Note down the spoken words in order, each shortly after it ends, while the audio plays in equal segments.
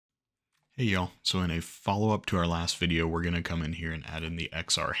Hey y'all, so in a follow-up to our last video, we're going to come in here and add in the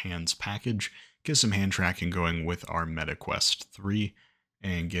XR Hands package, get some hand tracking going with our MetaQuest 3,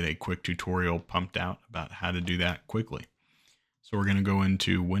 and get a quick tutorial pumped out about how to do that quickly. So we're going to go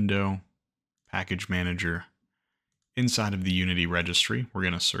into Window, Package Manager. Inside of the Unity registry, we're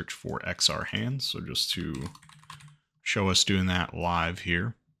going to search for XR Hands. So just to show us doing that live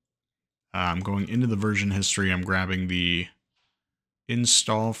here, I'm going into the version history. I'm grabbing the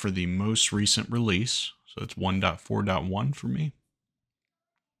install for the most recent release. So it's 1.4.1 for me.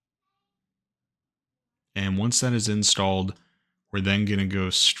 And once that is installed, we're then going to go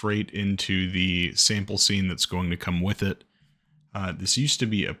straight into the sample scene that's going to come with it. This used to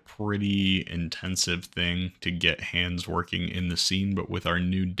be a pretty intensive thing to get hands working in the scene, but with our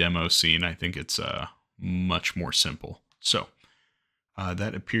new demo scene, I think it's much more simple. So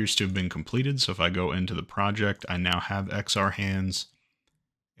that appears to have been completed. So if I go into the project, I now have XR Hands.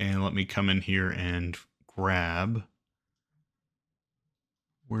 And let me come in here and grab,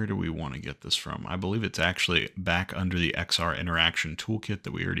 where do we want to get this from? I believe it's actually back under the XR interaction toolkit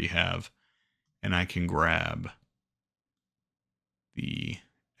that we already have. And I can grab the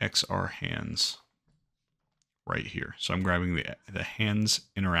XR Hands right here. So I'm grabbing the hands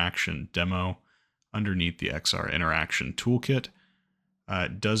interaction demo underneath the XR interaction toolkit.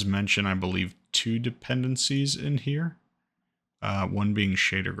 It does mention, I believe, 2 dependencies in here. One being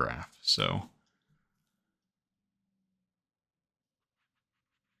shader graph. So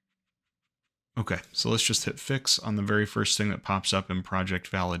okay, so let's just hit fix on the very first thing that pops up in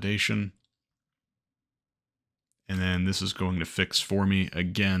project validation. And then this is going to fix for me.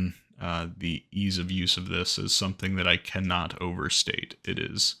 Again, the ease of use of this is something that I cannot overstate. It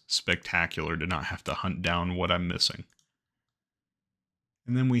is spectacular to not have to hunt down what I'm missing.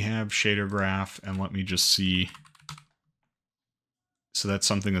 And then we have shader graph, and let me just see. So that's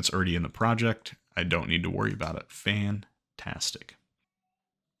something that's already in the project. I don't need to worry about it. Fantastic.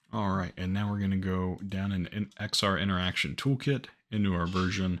 All right, and now we're going to go down in XR Interaction Toolkit into our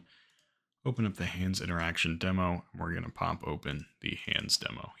version, open up the Hands Interaction demo, and we're going to pop open the Hands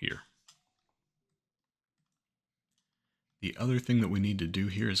demo here. The other thing that we need to do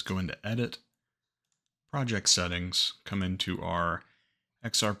here is go into Edit, Project Settings, come into our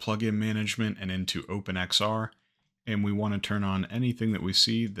XR Plugin Management and into OpenXR. And we want to turn on anything that we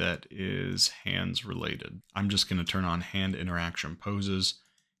see that is hands related. I'm just going to turn on hand interaction poses,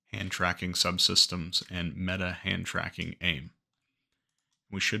 hand tracking subsystems, and meta hand tracking aim.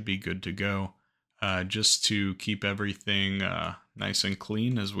 We should be good to go. Just to keep everything nice and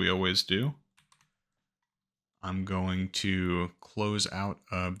clean as we always do, I'm going to close out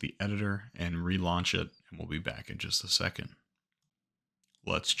of the editor and relaunch it, and we'll be back in just a second.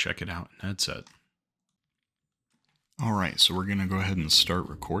 Let's check it out in headset. All right, so we're going to go ahead and start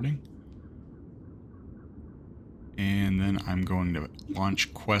recording. And then I'm going to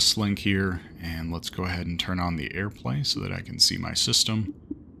launch QuestLink here, and let's go ahead and turn on the AirPlay so that I can see my system.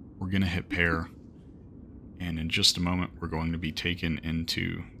 We're going to hit pair, and in just a moment, we're going to be taken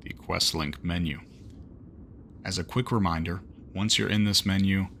into the QuestLink menu. As a quick reminder, once you're in this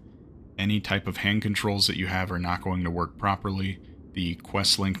menu, any type of hand controls that you have are not going to work properly. The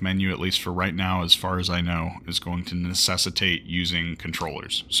QuestLink menu, at least for right now, as far as I know, is going to necessitate using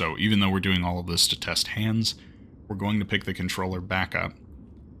controllers. So even though we're doing all of this to test hands, we're going to pick the controller back up.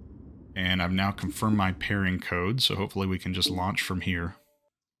 And I've now confirmed my pairing code, so hopefully we can just launch from here.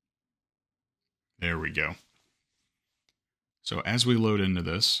 There we go. So as we load into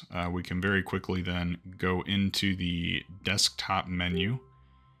this, we can very quickly then go into the desktop menu.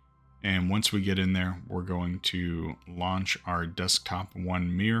 And once we get in there, we're going to launch our desktop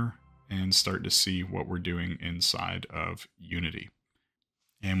one mirror and start to see what we're doing inside of Unity.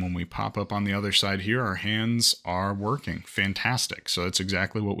 And when we pop up on the other side here, our hands are working. Fantastic. So that's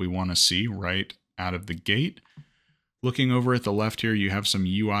exactly what we want to see right out of the gate. Looking over at the left here, you have some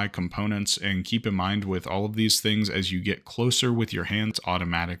UI components, and keep in mind with all of these things, as you get closer with your hands,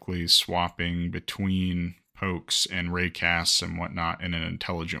 automatically swapping between pokes and raycasts and whatnot in an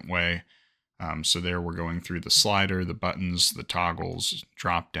intelligent way. So there we're going through the slider, the buttons, the toggles,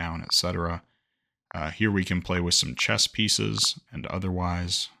 drop down, etc. Here we can play with some chess pieces and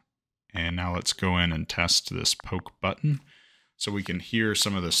otherwise. And now let's go in and test this poke button. So we can hear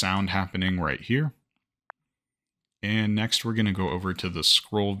some of the sound happening right here. And next we're going to go over to the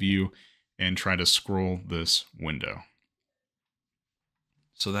scroll view and try to scroll this window.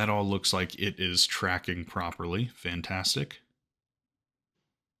 So that all looks like it is tracking properly. Fantastic.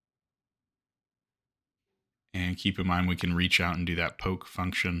 And keep in mind we can reach out and do that poke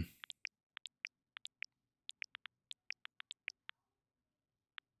function.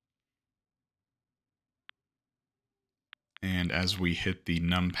 And as we hit the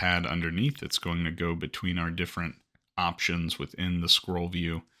numpad underneath, it's going to go between our different options within the scroll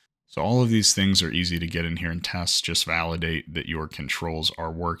view. So all of these things are easy to get in here and test. Just validate that your controls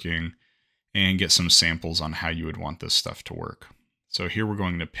are working and get some samples on how you would want this stuff to work. So here we're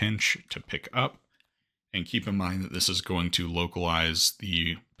going to pinch to pick up, and keep in mind that this is going to localize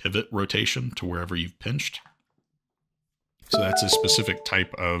the pivot rotation to wherever you've pinched. So that's a specific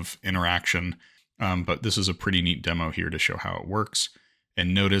type of interaction, but this is a pretty neat demo here to show how it works.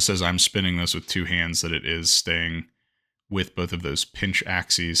 And notice as I'm spinning this with two hands that it is staying with both of those pinch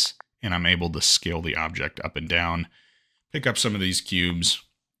axes, and I'm able to scale the object up and down, pick up some of these cubes,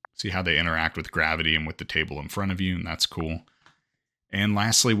 see how they interact with gravity and with the table in front of you, and that's cool. And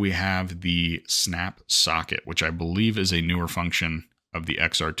lastly, we have the snap socket, which I believe is a newer function of the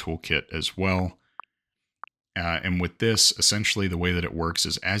XR toolkit as well. And with this, essentially the way that it works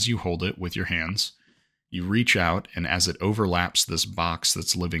is as you hold it with your hands, you reach out, and as it overlaps this box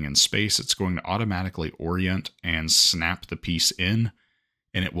that's living in space, it's going to automatically orient and snap the piece in,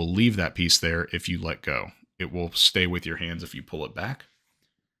 and it will leave that piece there if you let go. It will stay with your hands if you pull it back.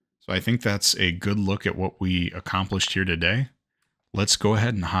 So I think that's a good look at what we accomplished here today. Let's go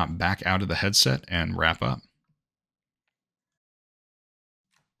ahead and hop back out of the headset and wrap up.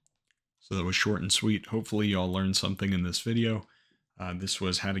 So that was short and sweet. Hopefully y'all learned something in this video. This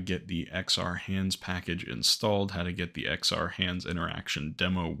was how to get the XR Hands package installed, how to get the XR Hands interaction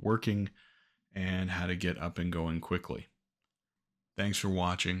demo working, and how to get up and going quickly. Thanks for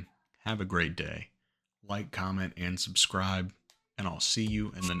watching. Have a great day. Like, comment, and subscribe, and I'll see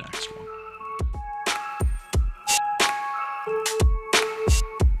you in the next one.